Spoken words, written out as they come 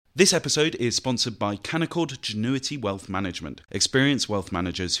This episode is sponsored by Canaccord Genuity Wealth Management, experienced wealth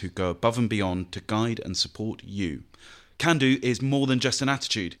managers who go above and beyond to guide and support you. Can do is more than just an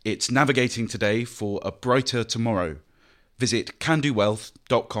attitude. It's navigating today for a brighter tomorrow. Visit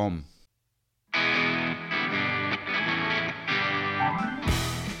candowealth.com.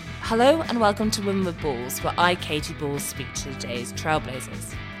 Hello and welcome to Women with Balls, where I, Katie Balls, speak to today's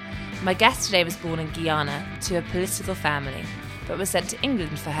trailblazers. My guest today was born in Guyana to a political family, but was sent to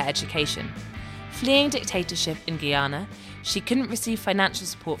England for her education. Fleeing dictatorship in Guyana, she couldn't receive financial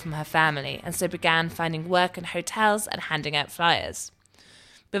support from her family and so began finding work in hotels and handing out flyers.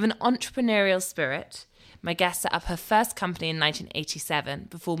 With an entrepreneurial spirit, my guest set up her first company in 1987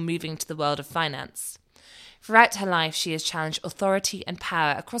 before moving to the world of finance. Throughout her life, she has challenged authority and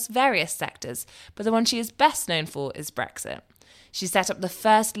power across various sectors, but the one she is best known for is Brexit. She set up the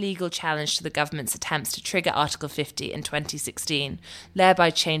first legal challenge to the government's attempts to trigger Article 50 in 2016, thereby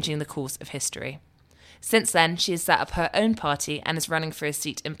changing the course of history. Since then, she has set up her own party and is running for a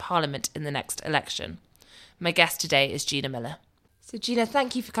seat in Parliament in the next election. My guest today is Gina Miller. So Gina,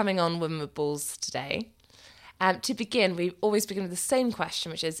 thank you for coming on Women with Balls today. To begin, we always begin with the same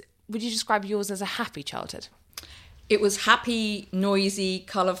question, which is, would you describe yours as a happy childhood? It was happy, noisy,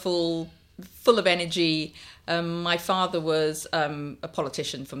 colourful, full of energy. My father was a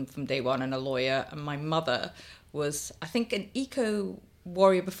politician from day one and a lawyer. And my mother was, I think, an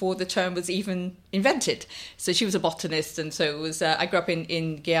eco-warrior before the term was even invented. So she was a botanist. And so it was, I grew up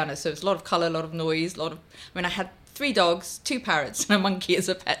in Guyana. So it was a lot of colour, a lot of noise, I had 3 dogs, 2 parrots and a monkey as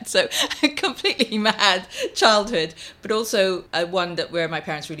a pet. So a completely mad childhood, but also one where my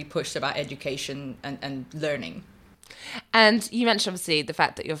parents really pushed about education and learning. And you mentioned, obviously, the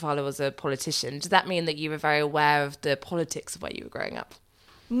fact that your father was a politician. Does that mean that you were very aware of the politics of where you were growing up?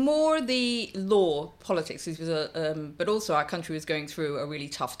 More the law, politics, but also our country was going through a really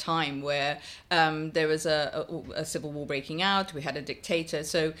tough time where there was a civil war breaking out, we had a dictator,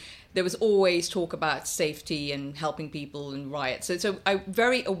 so there was always talk about safety and helping people and riots. So I'm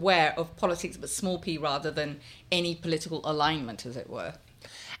very aware of politics, but small p rather than any political alignment, as it were.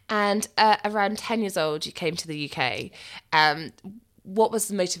 And around 10 years old, you came to the UK. What was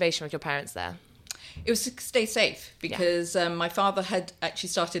the motivation with your parents there? It was to stay safe because my father had actually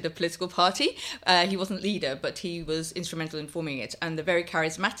started a political party. He wasn't leader, but he was instrumental in forming it. And the very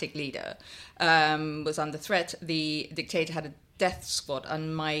charismatic leader was under threat. The dictator had a death squad,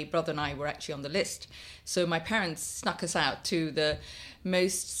 and my brother and I were actually on the list. So my parents snuck us out to the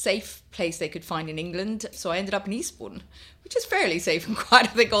most safe place they could find in England. So I ended up in Eastbourne, which is fairly safe and quiet, I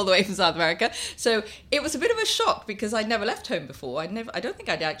think, all the way from South America. So it was a bit of a shock because I'd never left home before. I don't think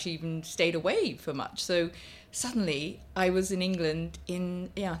I'd actually even stayed away for much. So suddenly I was in England in,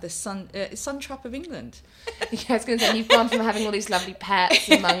 the sun trap of England. Yeah, I was going to say, you've gone from having all these lovely pets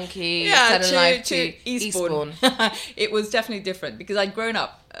and monkeys to Eastbourne. It was definitely different because I'd grown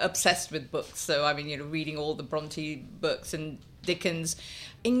up obsessed with books. So, reading all the Bronte books and Dickens.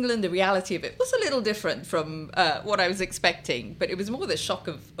 England, the reality of it was a little different from what I was expecting, but it was more the shock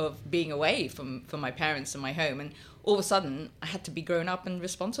of being away from my parents and my home, and all of a sudden I had to be grown up and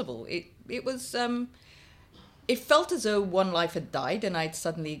responsible. It was it felt as though one life had died and I'd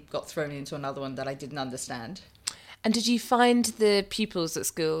suddenly got thrown into another one that I didn't understand. And did you find the pupils at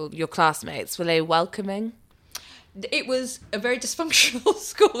school, your classmates, were they welcoming? It was a very dysfunctional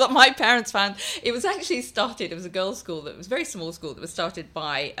school that my parents found. It was a girls' school that was a very small school that was started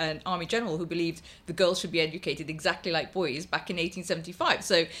by an army general who believed the girls should be educated exactly like boys back in 1875.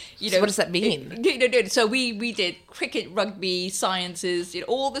 So, So what does that mean? So we did cricket, rugby, sciences,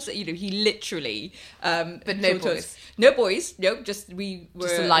 all this, he literally... but no boys? No boys, no, just we were...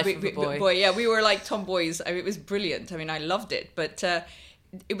 Just the life of a boy. Yeah, we were like tomboys. It was brilliant. I loved it, but...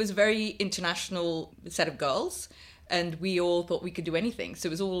 it was a very international set of girls, and we all thought we could do anything. So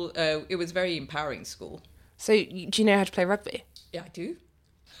it was a very empowering school. So do you know how to play rugby? Yeah, I do.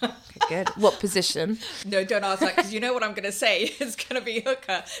 Okay, good. What position? No, don't ask that, because you know what I'm going to say. It's going to be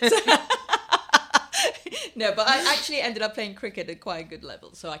hooker. So no, but I actually ended up playing cricket at quite a good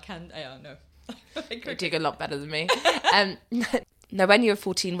level, so I don't know. You're doing a lot better than me. Now, when you were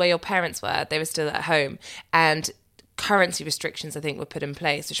 14, where your parents were, they were still at home, and currency restrictions, I think, were put in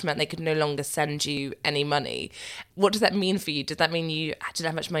place, which meant they could no longer send you any money. What does that mean for you? Did that mean you didn't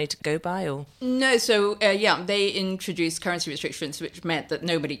have much money to go by, or? No, so they introduced currency restrictions, which meant that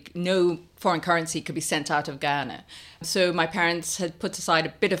no foreign currency could be sent out of Guyana. So my parents had put aside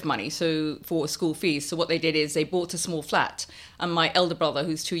a bit of money for school fees. So what they did is they bought a small flat, and my elder brother,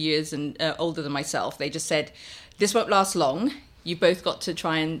 who's 2 years older than myself, they just said, "This won't last long. You've both got to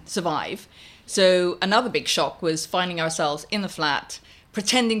try and survive." So another big shock was finding ourselves in the flat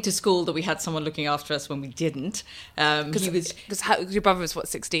pretending to school that we had someone looking after us when we didn't. Because your brother was,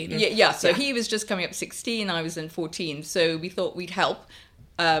 16? Yeah, so he was just coming up 16, I was in 14, so we thought we'd help.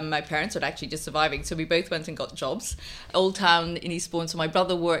 My parents were actually just surviving, so we both went and got jobs. Old Town in Eastbourne, so my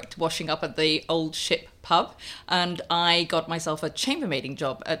brother worked washing up at the Old Ship pub, and I got myself a chambermaiding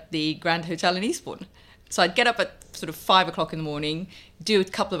job at the Grand Hotel in Eastbourne. So I'd get up at sort of 5 o'clock in the morning, do a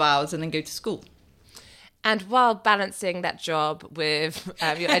couple of hours, and then go to school. And while balancing that job with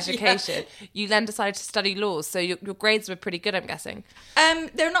your education, you then decided to study law. So your grades were pretty good, I'm guessing.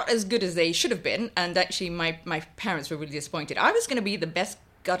 They're not as good as they should have been. And actually, my parents were really disappointed. I was going to be the best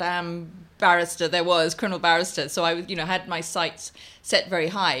goddamn barrister there was, criminal barrister. So I, had my sights set very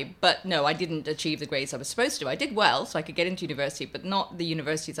high. But no, I didn't achieve the grades I was supposed to. I did well, so I could get into university, but not the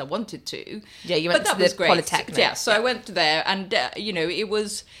universities I wanted to. Yeah, you went to the Polytechnic. Yeah, so I went there, and, it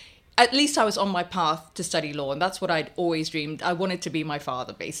was... At least I was on my path to study law, and that's what I'd always dreamed. I wanted to be my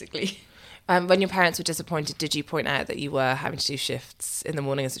father, basically. When your parents were disappointed, did you point out that you were having to do shifts in the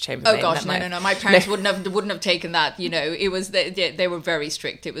morning as a chambermaid? Oh gosh, no. My parents wouldn't have taken that. It was they were very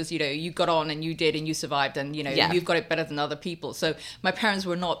strict. It was you got on and you did and you survived and you've got it better than other people. So my parents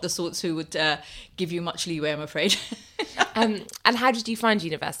were not the sorts who would give you much leeway, I'm afraid. And how did you find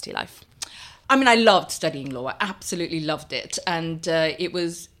university life? I mean, I loved studying law. I absolutely loved it, and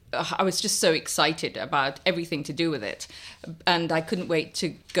I was just so excited about everything to do with it. And I couldn't wait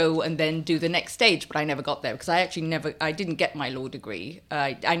to go and then do the next stage, but I never got there because I didn't get my law degree.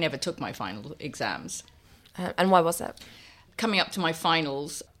 I never took my final exams. And why was that? Coming up to my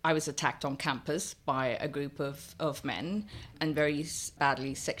finals, I was attacked on campus by a group of men and very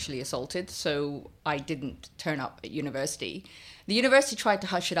badly sexually assaulted. So I didn't turn up at university. The university tried to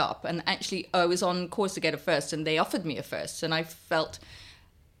hush it up, and actually I was on course to get a first, and they offered me a first, and I felt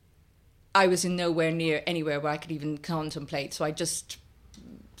I was in nowhere near anywhere where I could even contemplate. So I just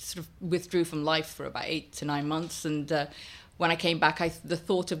sort of withdrew from life for about 8 to 9 months. And when I came back, the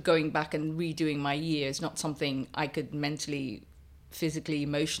thought of going back and redoing my year is not something I could mentally, physically,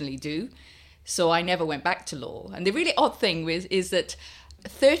 emotionally do. So I never went back to law. And the really odd thing is that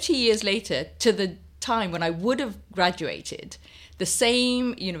 30 years later, to the time when I would have graduated, the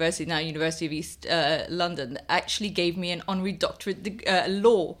same university, now University of East London, actually gave me an honorary doctorate,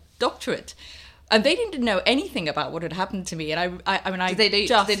 law doctorate, and they didn't know anything about what had happened to me. And did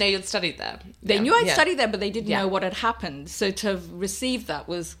they know you'd studied there? They knew I'd studied there, but they didn't know what had happened. So to have received that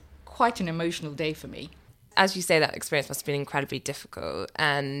was quite an emotional day for me. As you say, that experience must have been incredibly difficult,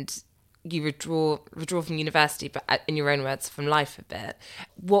 and you withdraw from university, but in your own words, from life a bit.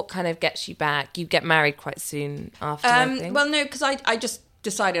 What kind of gets you back? You get married quite soon after, I think. Well, no, because I just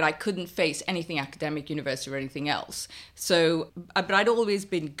decided I couldn't face anything academic, university or anything else. So, but I'd always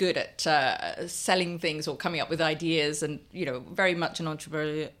been good at selling things or coming up with ideas and, very much an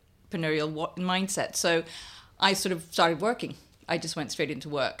entrepreneurial mindset. So I sort of started working. I just went straight into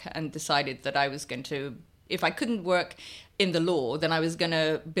work and decided that I was going to, if I couldn't work in the law, then I was going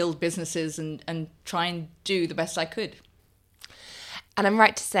to build businesses and try and do the best I could. And I'm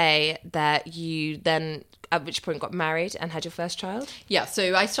right to say that you then, at which point, got married and had your first child? Yeah,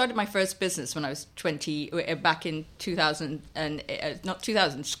 so I started my first business when I was 20, back in 2000, and not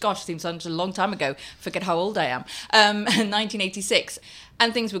 2000, gosh, seems such a long time ago, forget how old I am, 1986.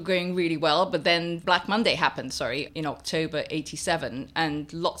 And things were going really well, but then Black Monday happened, in October 87,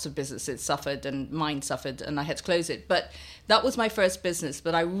 and lots of businesses suffered, and mine suffered, and I had to close it. But that was my first business,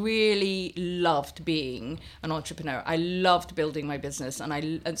 but I really loved being an entrepreneur. I loved building my business,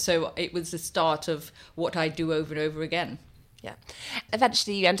 and so it was the start of what I do over and over again. Yeah.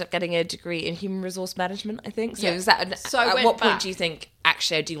 Eventually, you end up getting a degree in human resource management, I think. So, yeah. At what point do you think,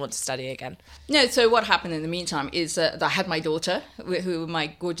 actually, I do want to study again? No, so what happened in the meantime is that I had my daughter, who my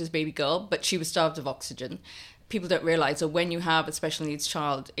gorgeous baby girl, but she was starved of oxygen. People don't realise that when you have a special needs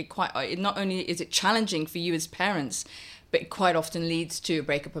child, it not only is it challenging for you as parents, but it quite often leads to a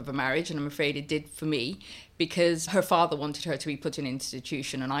breakup of a marriage, and I'm afraid it did for me, because her father wanted her to be put in an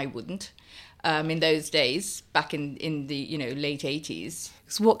institution and I wouldn't. In those days, back in the late 80s.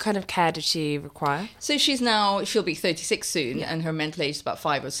 So what kind of care did she require? So she'll be 36 soon, and her mental age is about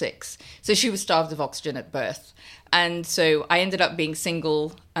 5 or 6. So she was starved of oxygen at birth. And so I ended up being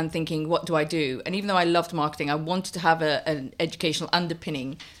single and thinking, what do I do? And even though I loved marketing, I wanted to have an educational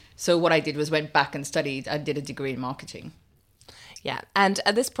underpinning. So what I did was went back and studied. I did a degree in marketing. Yeah. And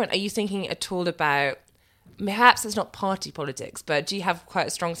at this point, are you thinking at all about, perhaps it's not party politics, but do you have quite a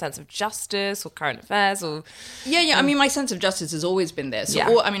strong sense of justice or current affairs? Or Yeah. I mean, my sense of justice has always been there.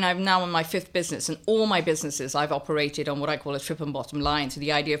 So, I'm now on my 5th business, and all my businesses I've operated on what I call a triple bottom line. So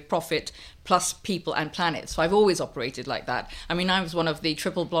the idea of profit, plus people and planet. So I've always operated like that. I mean, I was one of the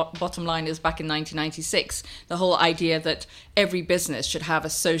triple bottom liners back in 1996. The whole idea that every business should have a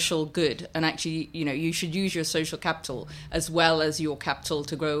social good, and actually, you should use your social capital as well as your capital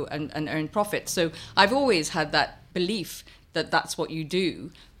to grow and earn profit. So I've always had that belief that that's what you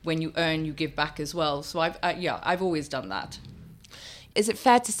do. When you earn, you give back as well. So I've always done that. Is it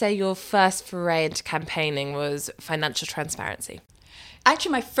fair to say your first foray into campaigning was financial transparency?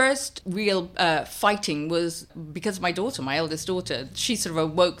 Actually, my first real fighting was because of my daughter, my eldest daughter. She sort of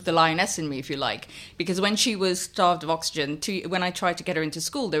awoke the lioness in me, if you like, because when she was starved of oxygen, when I tried to get her into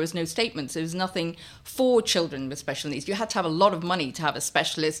school, there was no statements. There was nothing for children with special needs. You had to have a lot of money to have a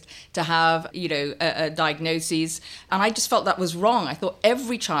specialist, to have, a diagnosis. And I just felt that was wrong. I thought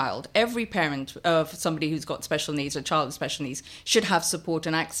every child, every parent of somebody who's got special needs, a child with special needs, should have support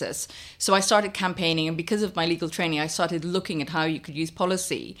and access. So I started campaigning, and because of my legal training, I started looking at how you could use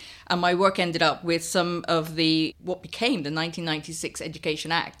policy, and my work ended up with some of what became the 1996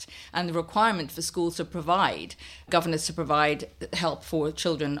 Education Act and the requirement for schools to provide, governors to provide help for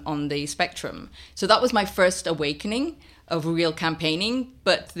children on the spectrum. So that was my first awakening of real campaigning.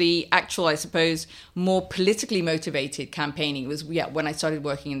 But the actual, I suppose, more politically motivated campaigning was when I started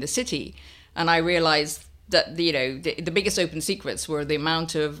working in the city, and I realized that the biggest open secrets were the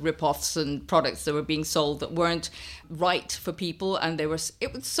amount of rip-offs and products that were being sold that weren't right for people, and it was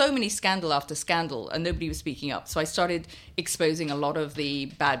so many scandal after scandal, and nobody was speaking up. So I started exposing a lot of the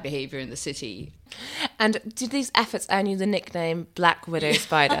bad behaviour in the city. And did these efforts earn you the nickname Black Widow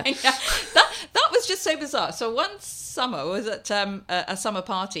Spider? Yeah, that was just so bizarre. So one summer I was at a summer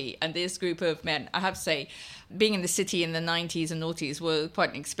party, and this group of men, I have to say, being in the city in the 90s and noughties were quite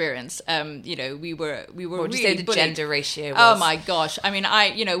an experience. We were what really would you say the bullied. gender ratio was? Oh my gosh! I mean,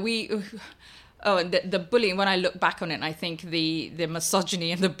 and the bullying. When I look back on it, I think the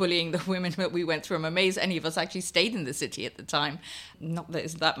misogyny and the bullying that women that we went through. I'm amazed any of us actually stayed in the city at the time. Not that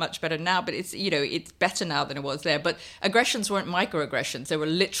it's that much better now, but it's it's better now than it was there. But aggressions weren't microaggressions; they were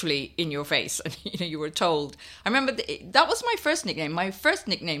literally in your face, and you were told. I remember that was my first nickname. My first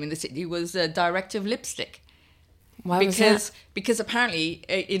nickname in the city was Directive Lipstick. Why was that? Because apparently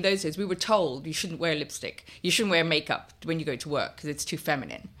in those days we were told you shouldn't wear lipstick, you shouldn't wear makeup when you go to work because it's too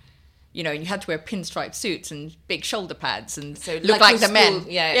feminine. You had to wear pinstripe suits and big shoulder pads and so look like the men.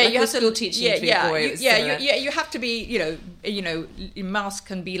 Yeah, you have school teaching to be a boy. You have to be. Your mask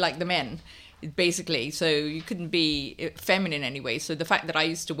can be like the men, basically. So you couldn't be feminine anyway. So the fact that I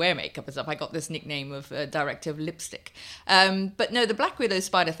used to wear makeup and stuff, I got this nickname of Directive Lipstick. But no, the Black Widow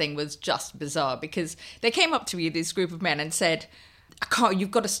Spider thing was just bizarre because they came up to me, this group of men, and said,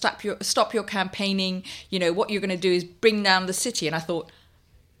 you've got to stop your campaigning. What you're going to do is bring down the city. And I thought,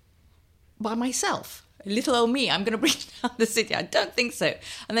 by myself, little old me, I'm going to bring down the city. I don't think so.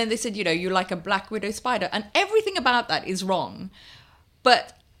 And then they said, you're like a Black Widow Spider. And everything about that is wrong.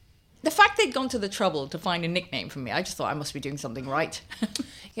 But the fact they'd gone to the trouble to find a nickname for me, I just thought I must be doing something right.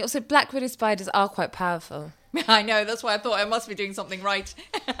 Yeah, also Black Widow Spiders are quite powerful. I know, that's why I thought I must be doing something right.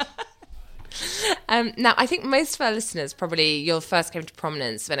 Now, I think most of our listeners probably your first came to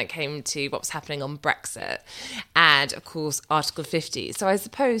prominence when it came to what was happening on Brexit and, of course, Article 50. So I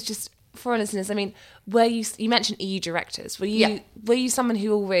suppose just for our listeners, I mean, you mentioned EU directives. Were you someone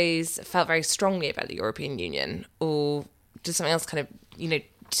who always felt very strongly about the European Union, or did something else kind of,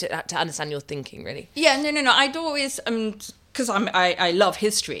 to understand your thinking, really? Yeah, no. I'd always, because I love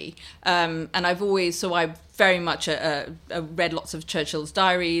history, and I've very much read lots of Churchill's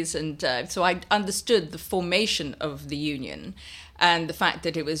diaries, and so I understood the formation of the Union and the fact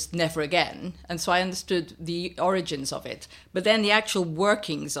that it was never again. And so I understood the origins of it. But then the actual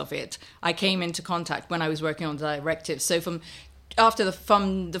workings of it, I came into contact when I was working on the directives. So from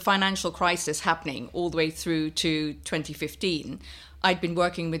the financial crisis happening all the way through to 2015, I'd been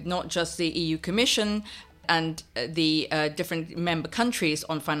working with not just the EU Commission and the different member countries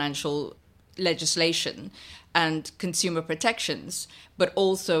on financial legislation and consumer protections, but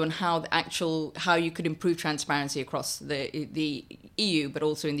also on how you could improve transparency across the EU, but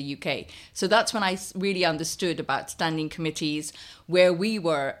also in the UK. So that's when I really understood about standing committees, where we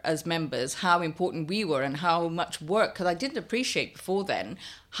were as members, how important we were, and how much work, because I didn't appreciate before then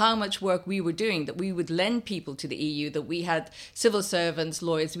how much work we were doing, that we would lend people to the EU, that we had civil servants,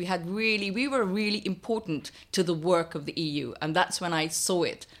 lawyers, we were really important to the work of the EU. And that's when I saw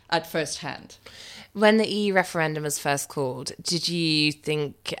it at first hand. When the EU referendum was first called, did you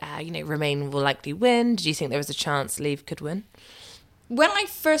think, Remain will likely win? Did you think there was a chance Leave could win? When I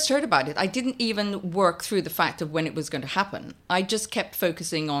first heard about it, I didn't even work through the fact of when it was going to happen. I just kept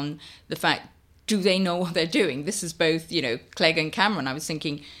focusing on the fact, do they know what they're doing? This is both, Clegg and Cameron. I was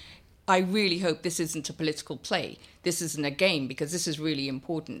thinking, I really hope this isn't a political play. This isn't a game, because this is really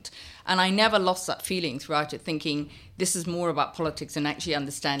important. And I never lost that feeling throughout it, thinking this is more about politics and actually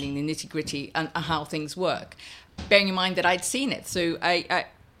understanding the nitty-gritty and how things work, bearing in mind that I'd seen it. So I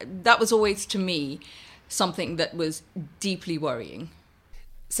that was always, to me, something that was deeply worrying.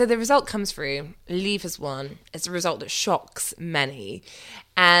 So the result comes through, Leave has won. It's a result that shocks many.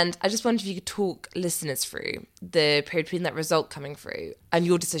 And I just wonder if you could talk listeners through the period between that result coming through and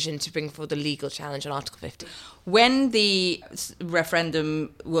your decision to bring forward the legal challenge on Article 50. When the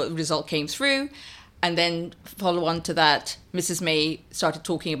referendum result came through, and then follow on to that, Mrs. May started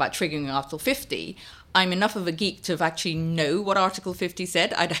talking about triggering Article 50. I'm enough of a geek to actually know what Article 50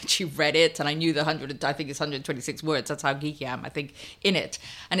 said. I'd actually read it, and I knew the 126 words. That's how geeky I am, I think, in it.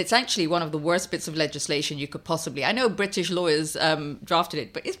 And it's actually one of the worst bits of legislation you could possibly... I know British lawyers drafted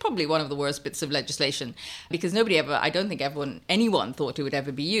it, but it's probably one of the worst bits of legislation, because I don't think anyone thought it would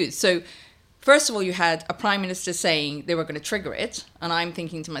ever be used. So, first of all, you had a prime minister saying they were going to trigger it. And I'm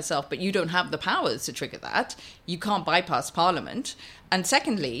thinking to myself, but you don't have the powers to trigger that. You can't bypass Parliament. And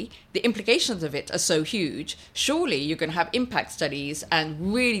secondly, the implications of it are so huge. Surely you're going to have impact studies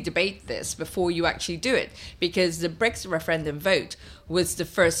and really debate this before you actually do it. Because the Brexit referendum vote was the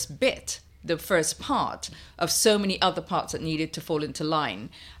first bit, the first part of so many other parts that needed to fall into line.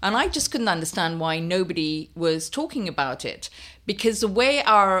 And I just couldn't understand why nobody was talking about it. Because the way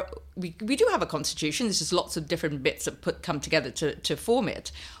we do have a constitution, there's just lots of different bits that come together to form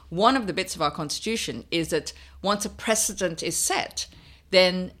it. One of the bits of our constitution is that once a precedent is set,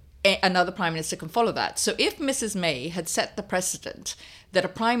 then another prime minister can follow that. So if Mrs. May had set the precedent that a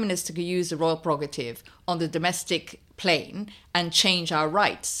prime minister could use the royal prerogative on the domestic plane and change our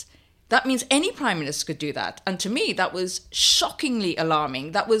rights, that means any prime minister could do that. And to me, that was shockingly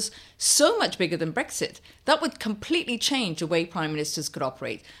alarming. That was so much bigger than Brexit. That would completely change the way prime ministers could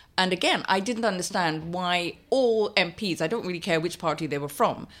operate. And again, I didn't understand why all MPs, I don't really care which party they were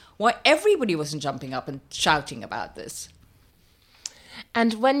from, why everybody wasn't jumping up and shouting about this.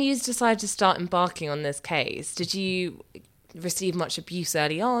 And when you decided to start embarking on this case, did you receive much abuse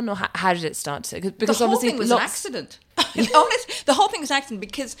early on, or how did it start to? Because the whole thing was an accident. The whole thing was an accident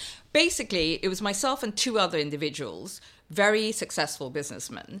because basically it was myself and two other individuals, very successful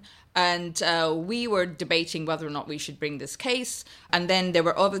businessmen, and we were debating whether or not we should bring this case. And then there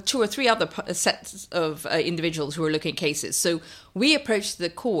were two or three other sets of individuals who were looking at cases. So we approached the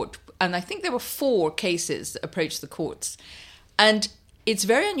court, and I think there were 4 cases that approached the courts. And it's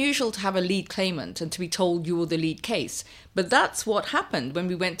very unusual to have a lead claimant and to be told you're the lead case. But that's what happened when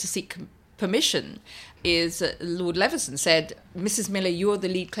we went to seek permission, is Lord Leveson said, Mrs. Miller, you're the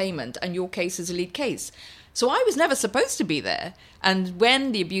lead claimant and your case is a lead case. So I was never supposed to be there. And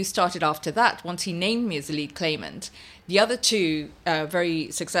when the abuse started after that, once he named me as the lead claimant, the other 2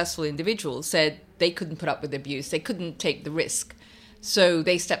 very successful individuals said they couldn't put up with the abuse. They couldn't take the risk. So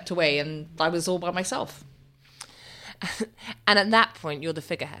they stepped away and I was all by myself. And at that point, you're the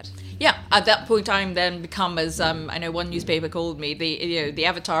figurehead. Yeah, at that point, I'm then become, as I know one newspaper called me, the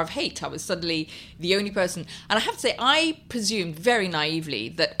avatar of hate. I was suddenly the only person. And I have to say, I presumed very naively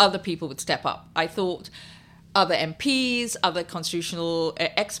that other people would step up. I thought other MPs, other constitutional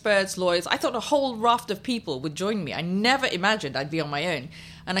experts, lawyers, I thought a whole raft of people would join me. I never imagined I'd be on my own.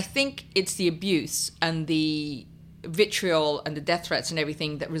 And I think it's the abuse and the vitriol and the death threats and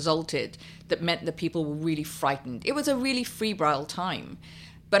everything that resulted that meant that people were really frightened. It was a really febrile time.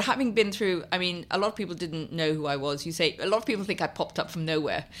 But having been through, I mean, a lot of people didn't know who I was. You say, a lot of people think I popped up from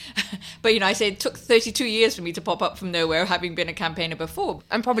nowhere. But, I say it took 32 years for me to pop up from nowhere, having been a campaigner before.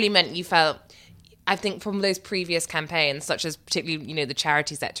 And probably meant you felt, I think from those previous campaigns, such as particularly, the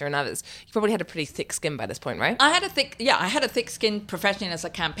charity sector and others, you probably had a pretty thick skin by this point, right? I had a thick skin professionally as a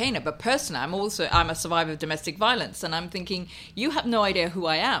campaigner, but personally, I'm a survivor of domestic violence, and I'm thinking, you have no idea who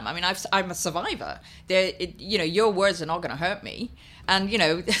I am. I mean, I'm a survivor. Your words are not going to hurt me. And,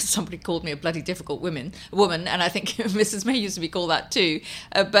 somebody called me a bloody difficult woman, and I think Mrs. May used to be called that too.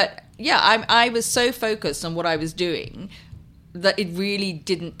 I was so focused on what I was doing that it really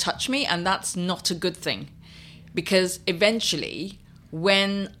didn't touch me, and that's not a good thing. Because eventually,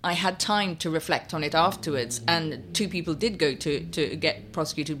 when I had time to reflect on it afterwards, and 2 people did go to get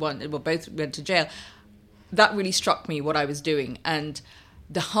prosecuted, both went to jail, that really struck me what I was doing, and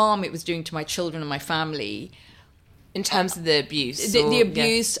the harm it was doing to my children and my family. In terms of the abuse? The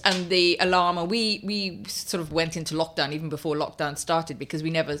abuse and the alarm. And we sort of went into lockdown even before lockdown started, because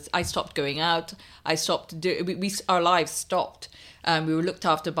I stopped going out. Our lives stopped. We were looked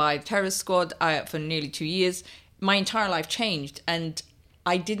after by a terrorist squad for nearly 2 years. My entire life changed, and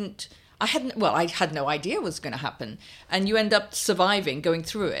I had no idea what was going to happen. And you end up surviving, going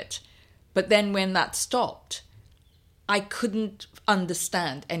through it. But then when that stopped, I couldn't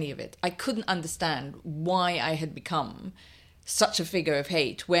understand any of it. I couldn't understand why I had become such a figure of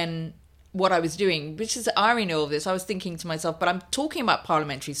hate when what I was doing, which is the irony of this, I was thinking to myself, but I'm talking about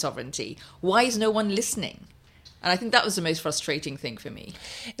parliamentary sovereignty. Why is no one listening? And I think that was the most frustrating thing for me.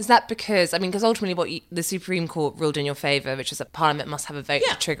 Is that because, because ultimately the Supreme Court ruled in your favour, which was that Parliament must have a vote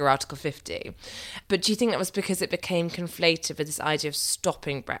to trigger Article 50. But do you think that was because it became conflated with this idea of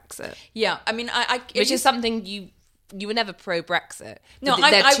stopping Brexit? Yeah, which is something you were never pro-Brexit. No,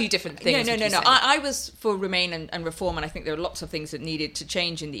 they're two different things. No. I was for Remain and Reform, and I think there were lots of things that needed to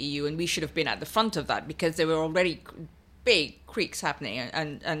change in the EU, and we should have been at the front of that because there were already big creaks happening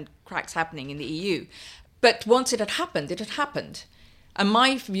and cracks happening in the EU. But once it had happened. And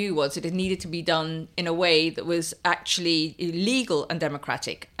my view was that it needed to be done in a way that was actually legal and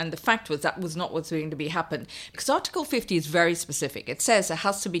democratic. And the fact was that was not what's going to be happen. Because Article 50 is very specific. It says it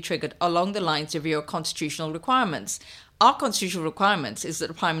has to be triggered along the lines of your constitutional requirements. Our constitutional requirements is that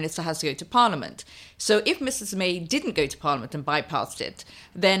the Prime Minister has to go to Parliament. So if Mrs May didn't go to Parliament and bypassed it,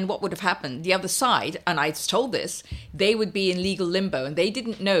 then what would have happened? The other side, and I was told this, they would be in legal limbo and they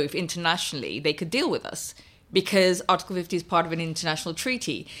didn't know if internationally they could deal with us, because Article 50 is part of an international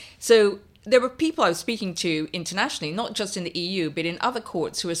treaty. So there were people I was speaking to internationally, not just in the EU, but in other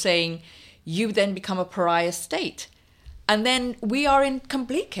courts, who were saying, you then become a pariah state. And then we are in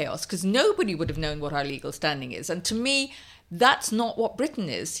complete chaos because nobody would have known what our legal standing is. And to me, that's not what Britain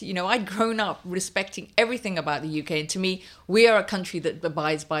is. I'd grown up respecting everything about the UK. And to me, we are a country that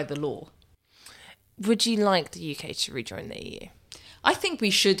abides by the law. Would you like the UK to rejoin the EU? I think we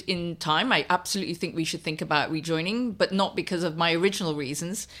should in time. I absolutely think we should think about rejoining, but not because of my original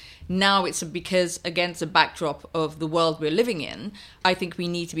reasons. Now it's because, against the backdrop of the world we're living in, I think we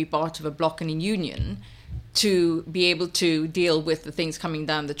need to be part of a bloc and a union to be able to deal with the things coming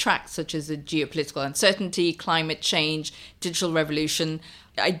down the track, such as the geopolitical uncertainty, climate change, digital revolution.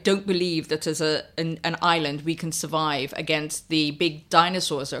 I don't believe that as an island we can survive against the big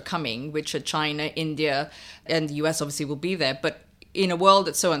dinosaurs that are coming, which are China, India, and the US obviously will be there. But in a world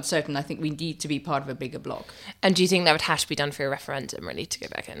that's so uncertain, I think we need to be part of a bigger bloc. And do you think that would have to be done through a referendum, really, to go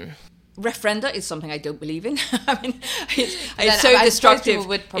back in? Referenda is something I don't believe in. It's so destructive. People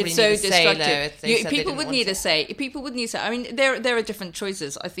would probably it's need so a say, destructive. though, if they said People they would didn't need want a say. People would need a say. There are different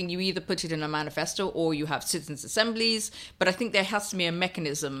choices. I think you either put it in a manifesto or you have citizens' assemblies. But I think there has to be a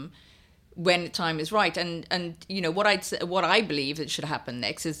mechanism when the time is right. And what I believe that should happen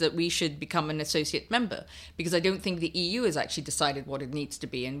next is that we should become an associate member, because I don't think the EU has actually decided what it needs to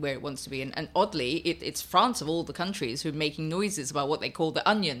be and where it wants to be. And oddly, it's France of all the countries who are making noises about what they call the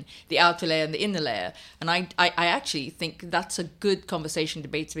onion, the outer layer and the inner layer. And I actually think that's a good conversation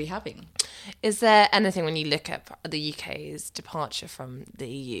debate to be having. Is there anything, when you look at the UK's departure from the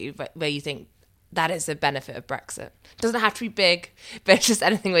EU, where you think that is the benefit of Brexit? Doesn't have to be big, but just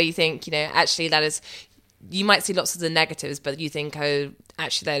anything where you think, actually that is, you might see lots of the negatives, but you think,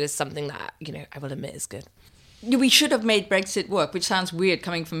 actually that is something that, I will admit is good. We should have made Brexit work, which sounds weird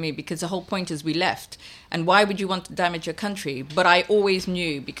coming from me, because the whole point is we left. And why would you want to damage your country? But I always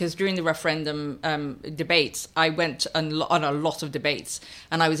knew, because during the referendum debates, I went on a lot of debates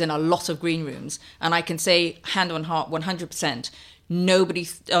and I was in a lot of green rooms. And I can say, hand on heart, 100%, nobody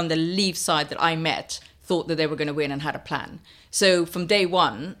on the Leave side that I met thought that they were going to win and had a plan. So from day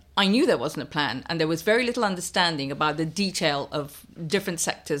one, I knew there wasn't a plan, and there was very little understanding about the detail of different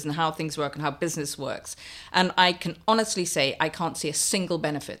sectors and how things work and how business works. And I can honestly say I can't see a single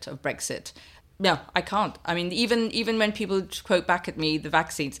benefit of Brexit. No, I can't. Even when people quote back at me the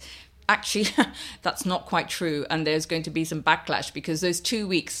vaccines, actually, that's not quite true. And there's going to be some backlash, because those 2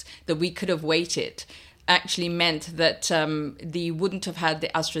 weeks that we could have waited actually meant that they wouldn't have had the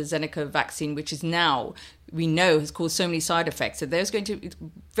AstraZeneca vaccine, which is now, we know, has caused so many side effects. So there's going to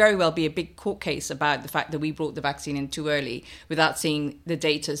very well be a big court case about the fact that we brought the vaccine in too early without seeing the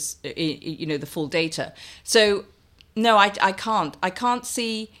data, the full data. So no, I can't. I can't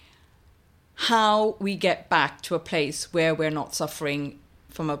see how we get back to a place where we're not suffering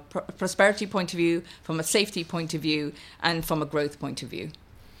from a prosperity point of view, from a safety point of view, and from a growth point of view.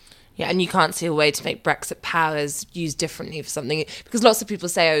 Yeah, and you can't see a way to make Brexit powers used differently for something, because lots of people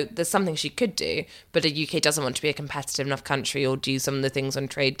say, there's something she could do, but the UK doesn't want to be a competitive enough country or do some of the things on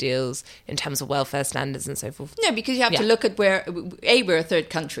trade deals in terms of welfare standards and so forth. No, because you have to look at where, we're a third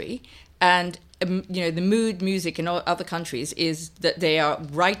country, and the mood music in other countries is that they are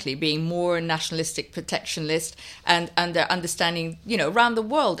rightly being more nationalistic, protectionist, and they're understanding, around the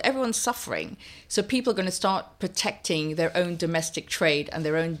world, everyone's suffering. So people are going to start protecting their own domestic trade and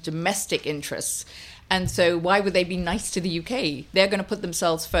their own domestic interests. And so why would they be nice to the UK? They're going to put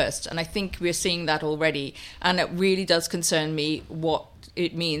themselves first. And I think we're seeing that already. And it really does concern me what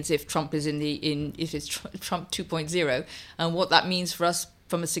it means if Trump is if it's Trump 2.0, and what that means for us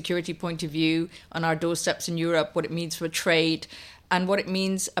from a security point of view on our doorsteps in Europe, what it means for trade, and what it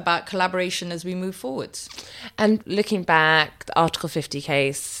means about collaboration as we move forwards. And looking back, the Article 50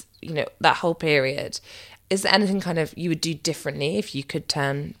 case, that whole period, is there anything kind of you would do differently if you could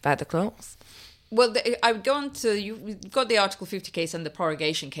turn back the clocks? Well, I would go on to, you've got the Article 50 case and the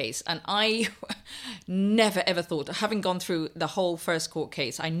prorogation case, and I never, ever thought, having gone through the whole first court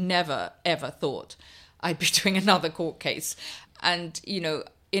case, I never, ever thought I'd be doing another court case. And,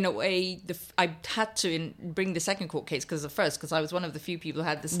 in a way, I had to bring the second court case because I was one of the few people who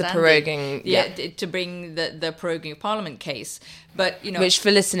had the standing. The proroguing, to bring the proroguing of Parliament case. But, which for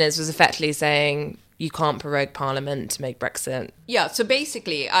listeners was effectively saying you can't prorogue Parliament to make Brexit. Yeah, so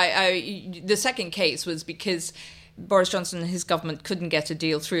basically, the second case was because Boris Johnson and his government couldn't get a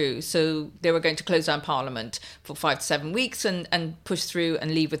deal through, so they were going to close down Parliament for 5 to 7 weeks and push through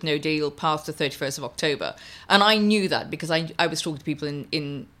and leave with no deal past the 31st of October. And I knew that because I was talking to people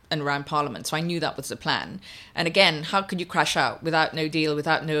in and around Parliament, so I knew that was the plan. And again, how could you crash out without no deal,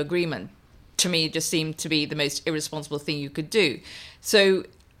 without no agreement? To me, it just seemed to be the most irresponsible thing you could do. So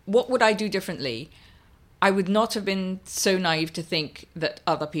what would I do differently? I would not have been so naive to think that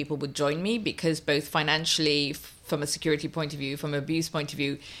other people would join me, because both financially, from a security point of view, from an abuse point of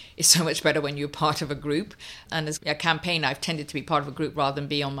view, is so much better when you're part of a group. And as a campaign, I've tended to be part of a group rather than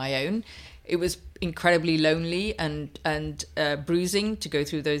be on my own. It was incredibly lonely and bruising to go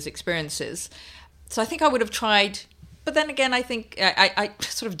through those experiences. So I think I would have tried. But then again, I think I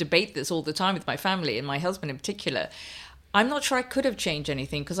sort of debate this all the time with my family and my husband in particular. I'm not sure I could have changed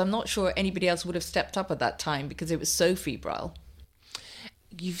anything, because I'm not sure anybody else would have stepped up at that time, because it was so febrile.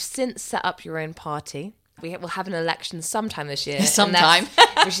 You've since set up your own party. We will have an election sometime this year. Sometime.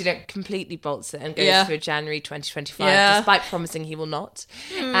 Which you don't completely bolts it and goes through January 2025, despite promising he will not.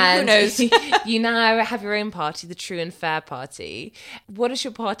 Who And knows? You now have your own party, the True and Fair Party. What is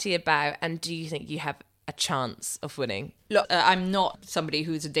your party about, and do you think you have a chance of winning? Look, I'm not somebody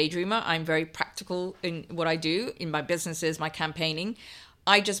who's a daydreamer. I'm very practical in what I do, in my businesses, my campaigning.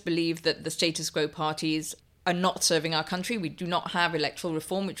 I just believe that the status quo parties are not serving our country. We do not have electoral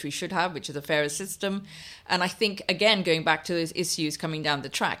reform, which we should have, which is a fairer system. And I think, again, going back to those issues coming down the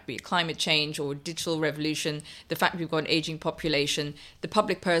track, be it climate change or digital revolution, the fact we've got an aging population, the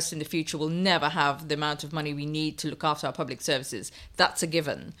public purse in the future will never have the amount of money we need to look after our public services. That's a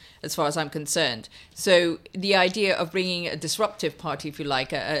given, as far as I'm concerned. So the idea of bringing a disruptive party, if you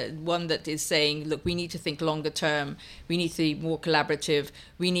like, one that is saying, look, we need to think longer term, we need to be more collaborative,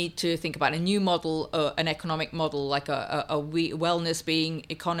 we need to think about a new model, an economic model, like a wellness being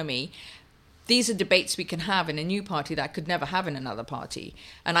economy. These are debates we can have in a new party that I could never have in another party.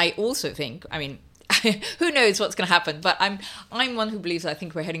 And I also think, who knows what's going to happen, but I'm one who believes I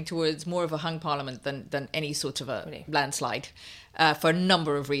think we're heading towards more of a hung parliament than any sort of a landslide, for a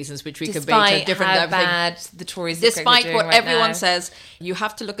number of reasons, which we could debate. Despite how bad the Tories despite are what right everyone now says, you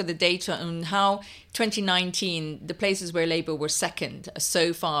have to look at the data on how 2019, the places where Labour were second,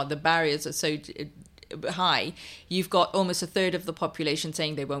 so far, the barriers are so high. You've got almost a third of the population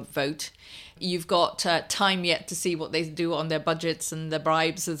saying they won't vote. You've got time yet to see what they do on their budgets and the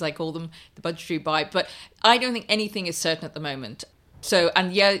bribes, as I call them, the budgetary bribe. But I don't think anything is certain at the moment. So,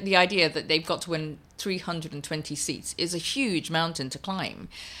 and yeah, the idea that they've got to win 320 seats is a huge mountain to climb.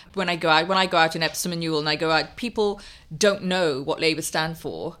 When I go out in Epsom and Newell and I go out, people don't know what Labour stand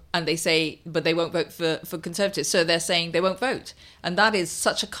for, and they say, but they won't vote for Conservatives. So they're saying they won't vote. And that is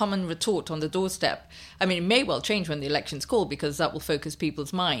such a common retort on the doorstep. I mean, it may well change when the election's called, because that will focus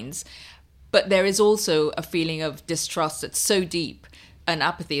people's minds. But there is also a feeling of distrust that's so deep, and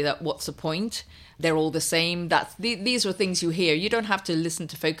apathy, that what's the point? They're all the same. These are things you hear. You don't have to listen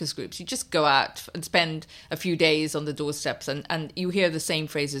to focus groups. You just go out and spend a few days on the doorsteps, and you hear the same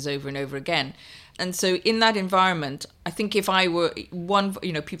phrases over and over again. And so in that environment, I think if I were one,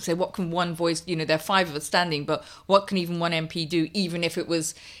 people say, what can one voice, there are 5 of us standing, but what can even one MP do, even if it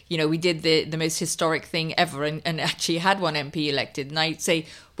was, we did the most historic thing ever and actually had one MP elected. And I'd say,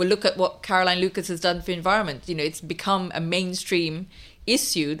 well, look at what Caroline Lucas has done for environment. It's become a mainstream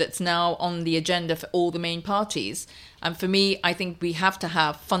issue that's now on the agenda for all the main parties. And for me, I think we have to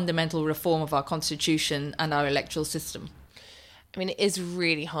have fundamental reform of our constitution and our electoral system. I mean, it is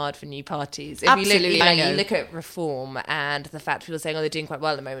really hard for new parties. Absolutely, you look at reform and the fact people are saying, they're doing quite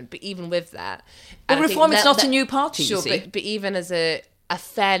well at the moment. But even with that... But reform is not a new party, sure, you see. But even as a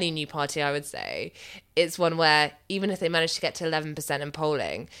fairly new party, I would say, it's one where even if they manage to get to 11% in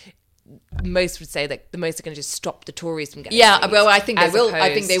polling, most would say that the most are going to just stop the Tories from getting Yeah, seats, well, I think they will. opposed-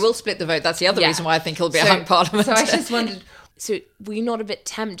 I think they will split the vote. That's the other Yeah. reason why I think it'll be a hung parliament. So I just wondered, so were you not a bit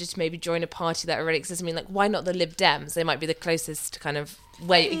tempted to maybe join a party that already exists? I mean, like, why not the Lib Dems? They might be the closest kind of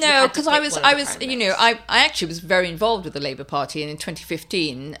way. No, because I was, I actually was very involved with the Labour Party, and in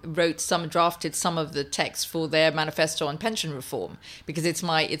 2015 drafted some of the text for their manifesto on pension reform, because it's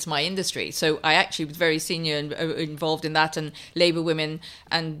my industry. So I actually was very senior and involved in that, and Labour women,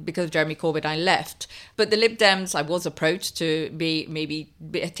 and because of Jeremy Corbyn, I left. But the Lib Dems, I was approached to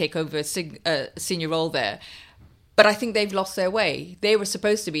take over a senior role there. But I think they've lost their way. They were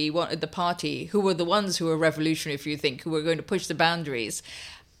supposed to be the party who were the ones who were revolutionary, if you think, who were going to push the boundaries.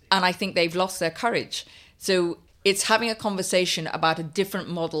 And I think they've lost their courage. So it's having a conversation about a different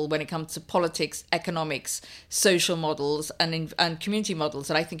model when it comes to politics, economics, social models, and community models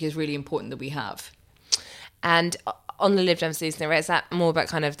that I think is really important that we have. And on the Lib Dems season, right, is that more about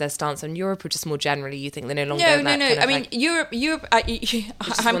kind of their stance on Europe, or just more generally you think they're no longer No. kind of I mean, like, Europe.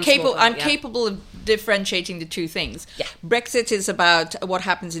 I'm capable of differentiating the two things. Yeah. Brexit is about what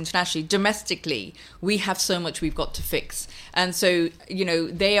happens internationally. Domestically, we have so much we've got to fix, and so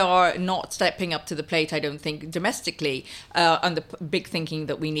they are not stepping up to the plate. I don't think domestically, and the big thinking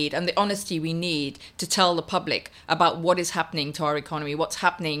that we need and the honesty we need to tell the public about what is happening to our economy, what's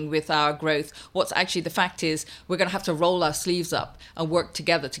happening with our growth. What's actually the fact is we're going to have to roll our sleeves up and work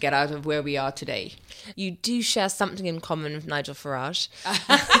together to get out of where we are today. You do share something in common with Nigel Farage.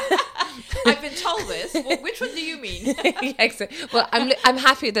 I've been told this. Well, which one do you mean? Well, I'm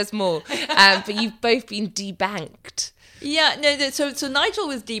happy there's more, but you've both been debanked. Yeah, no. So Nigel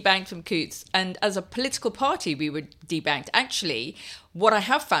was debanked from Coutts, and as a political party, we were debanked. Actually, what I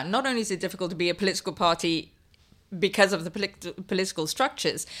have found, not only is it difficult to be a political party because of the political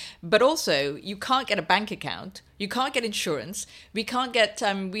structures, but also you can't get a bank account, you can't get insurance, we can't get,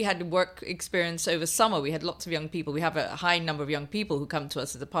 we had work experience over summer, we had lots of young people, we have a high number of young people who come to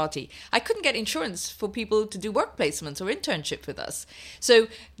us as a party. I couldn't get insurance for people to do work placements or internship with us. So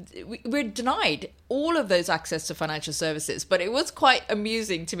we're denied all of those access to financial services. But it was quite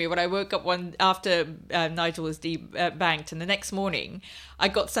amusing to me when I woke up after Nigel was debanked, and the next morning I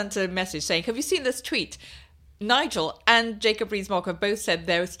got sent a message saying, have you seen this tweet? Nigel and Jacob Rees-Mogg have both said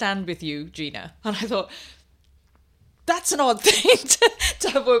they'll stand with you, Gina. And I thought, that's an odd thing to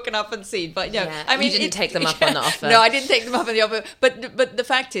have woken up and seen. But no, yeah, I mean, you didn't take them up on the offer. No, I didn't take them up on the offer. But the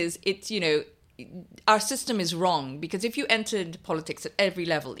fact is, it's, our system is wrong, because if you enter into politics at every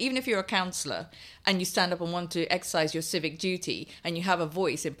level, even if you're a councillor and you stand up and want to exercise your civic duty and you have a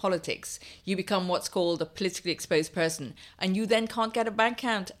voice in politics, you become what's called a politically exposed person, and you then can't get a bank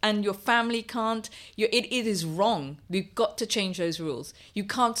account and your family can't. It is wrong. We've got to change those rules. You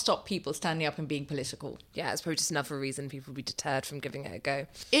can't stop people standing up and being political. Yeah, it's probably just another reason people would be deterred from giving it a go.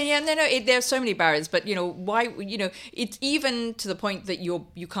 Yeah, no, there are so many barriers, but why? It's even to the point that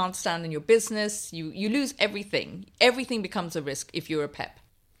you can't stand in your business. You lose everything. Everything becomes a risk if you're a PEP.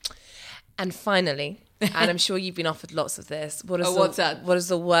 And finally, and I'm sure you've been offered lots of this, what's that? What is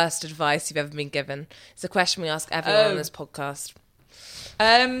the worst advice you've ever been given? It's a question we ask everyone on this podcast.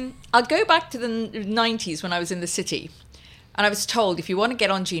 I'll go back to the 90s when I was in the city, and I was told, if you want to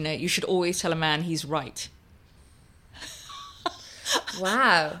get on, Gina, you should always tell a man he's right.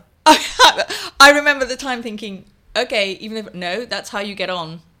 Wow. I remember the time thinking, okay, that's how you get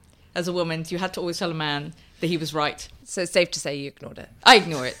on as a woman. You had to always tell a man that he was right. So it's safe to say you ignored it. I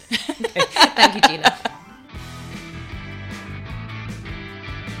ignore it. Okay. Thank you, Gina.